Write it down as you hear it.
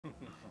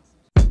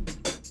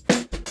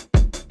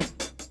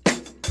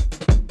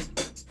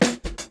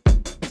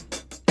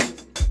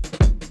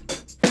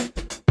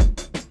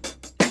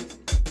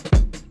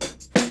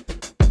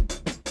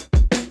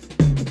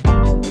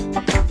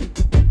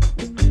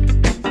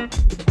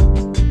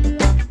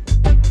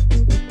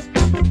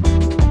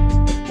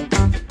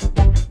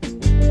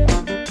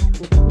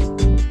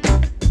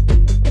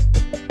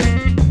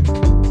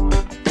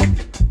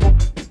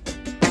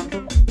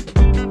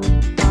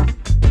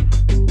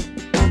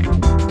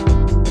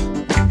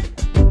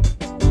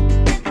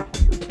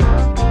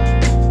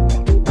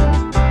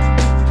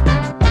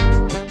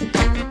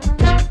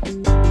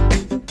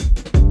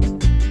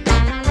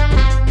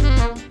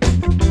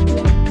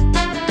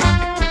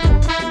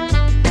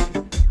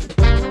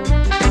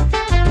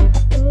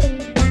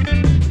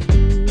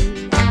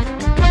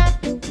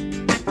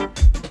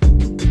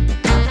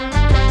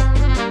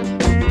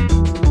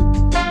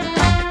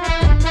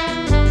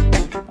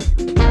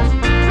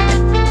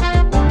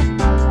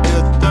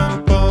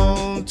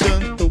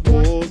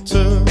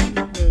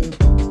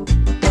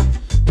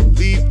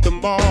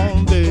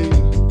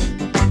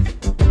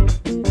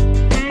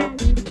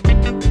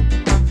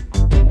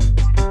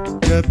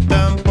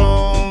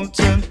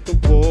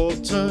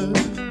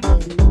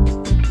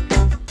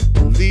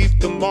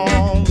them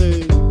all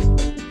in.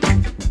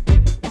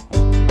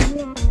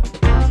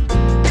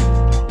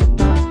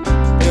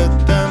 Get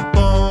them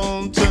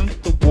bones in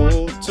the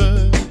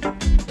water,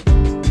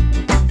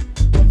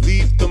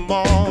 leave them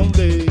all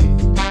in.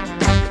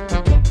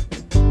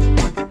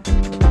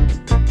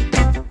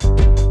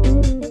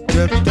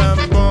 Get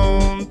them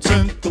bones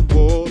in the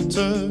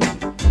water,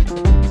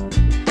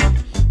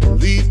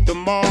 leave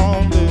them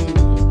all in.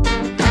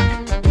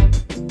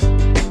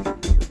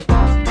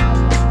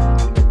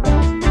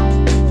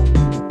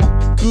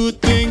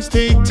 Good things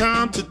take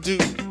time to do,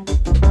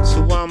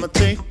 so I'ma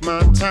take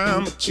my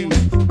time with you.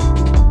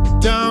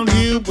 Down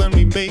here when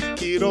we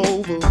make it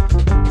over,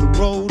 the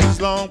road is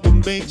long,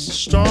 what makes it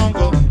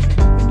stronger.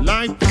 And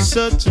life is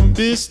such a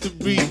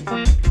mystery.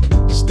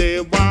 Stay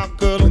a while,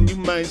 girl, and you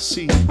might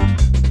see.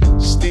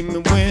 Steamy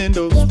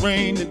windows,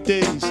 rainy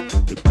days,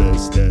 the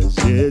best that's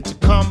yet to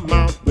come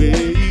my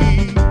way.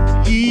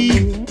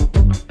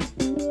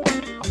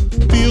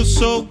 Feels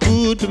so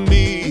good to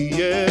me,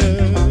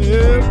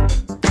 yeah.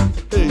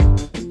 Hey,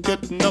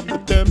 getting up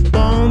with them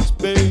bones,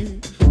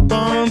 babe,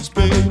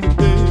 babe.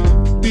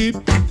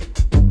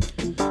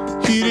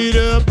 Heat it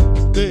up,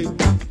 babe.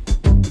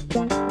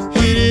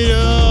 Heat it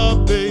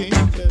up, babe.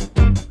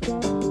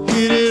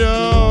 Heat it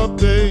up,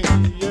 babe.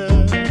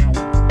 Yeah.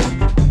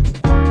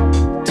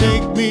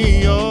 Take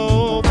me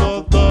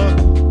over the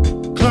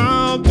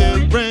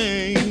clouded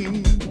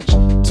range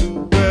to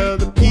where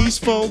the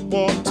peaceful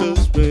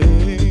waters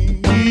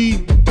reign.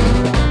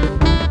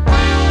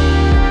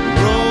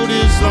 Road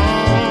is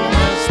long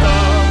as the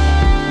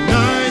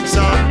nights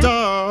are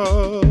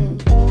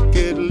dark.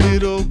 Get a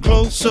little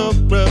closer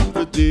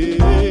every day.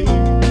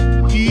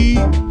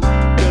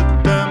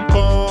 Get them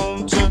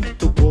bones in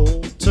the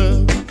water,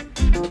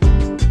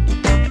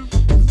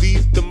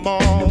 leave them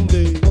all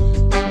in.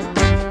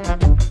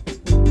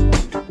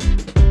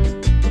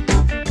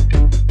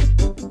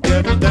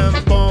 Get them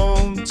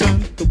bones in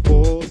the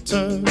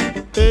water,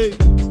 hey,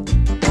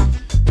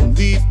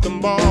 leave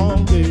them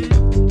all in.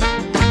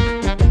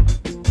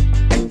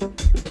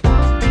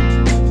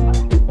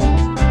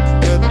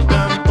 Get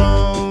them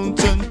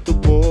bones in the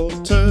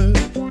water,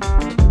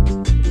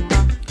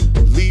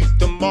 leave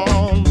them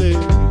all in.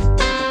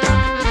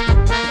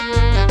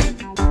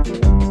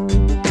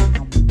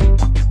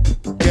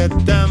 Get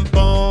them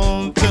bones.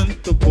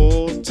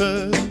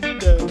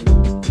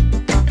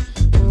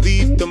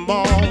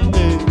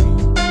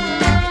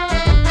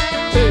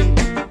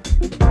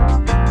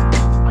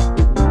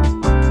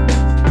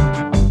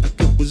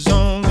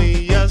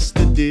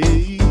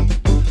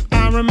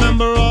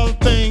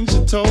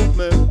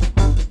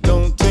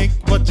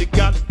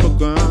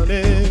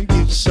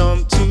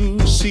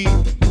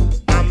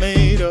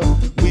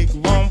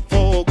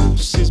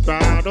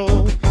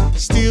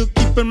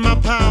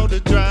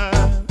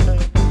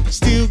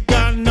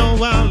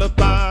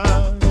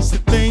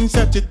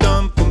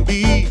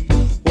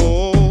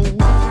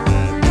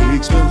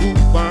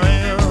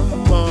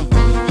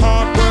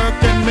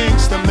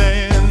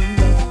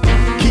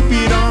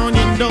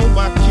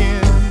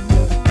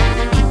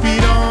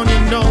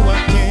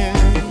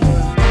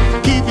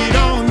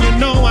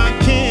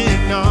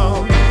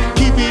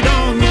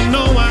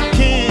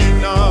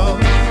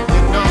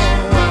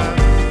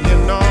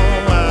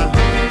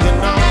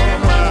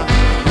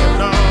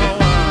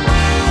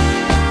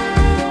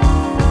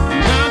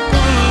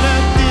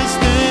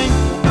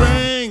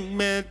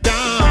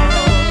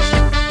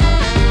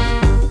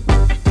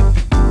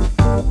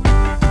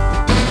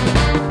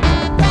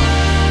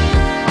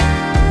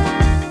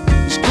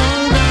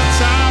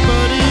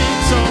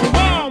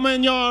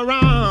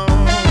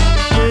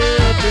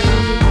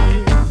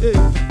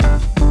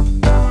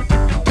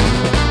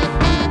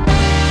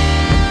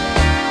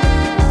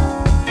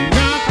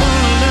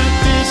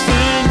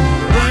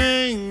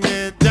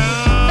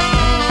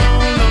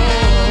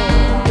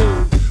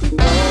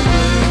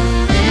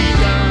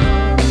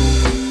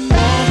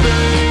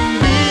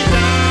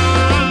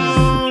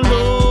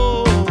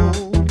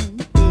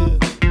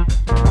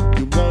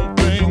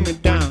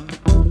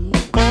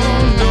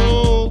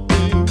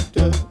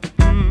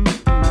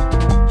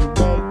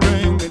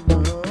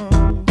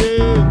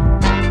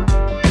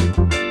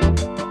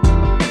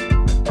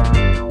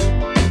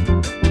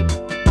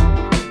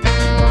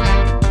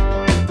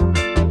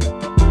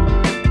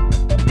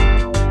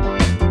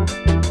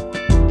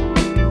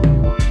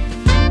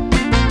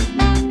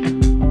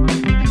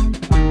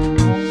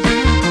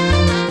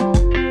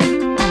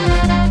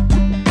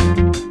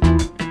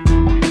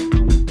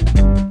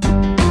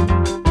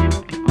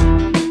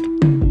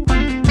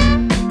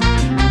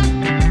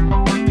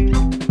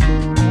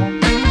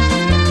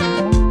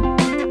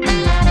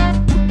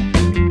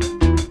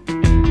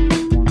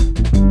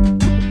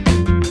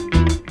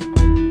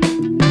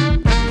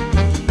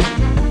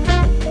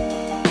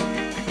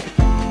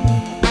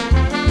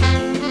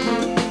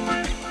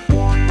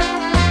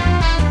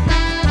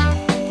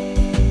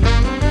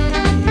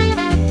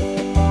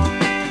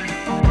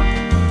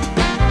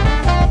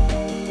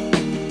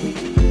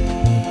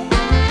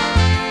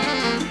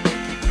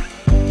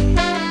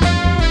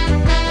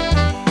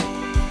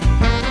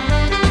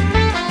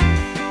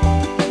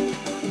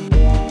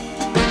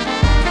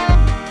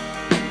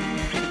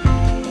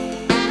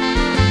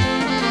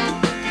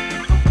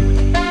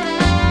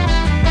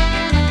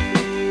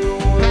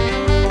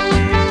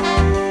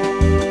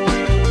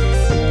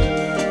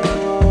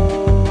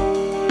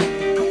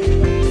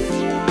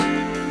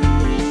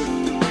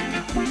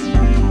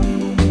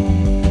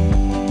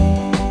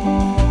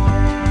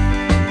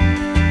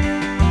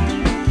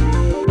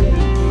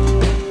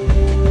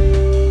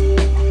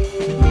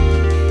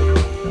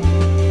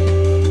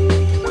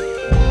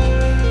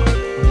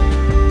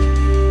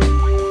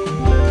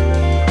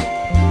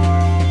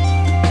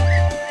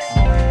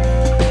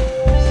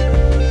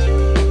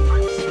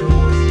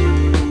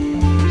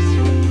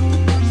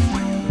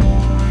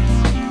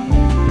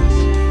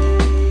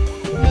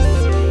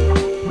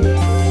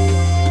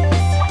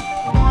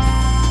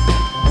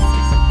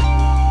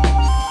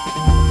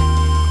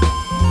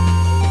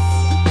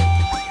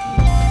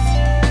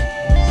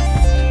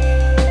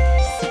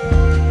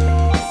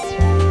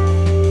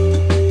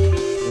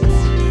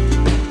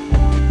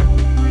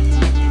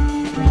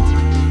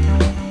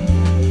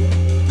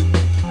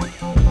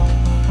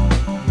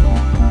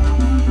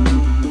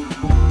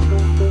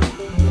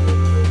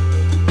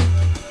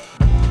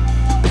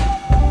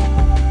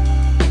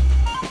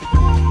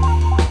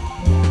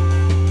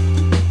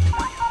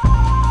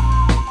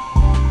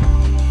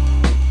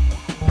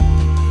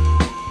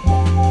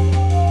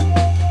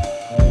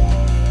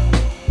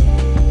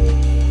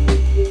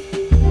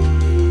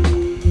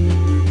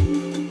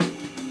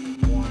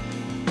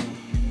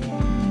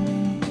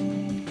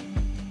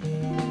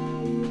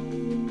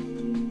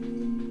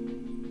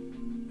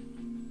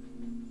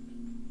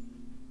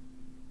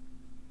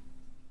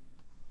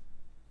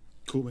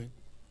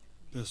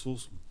 That's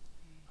awesome.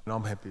 And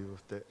I'm happy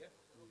with that.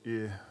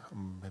 Yeah,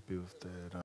 I'm happy with that.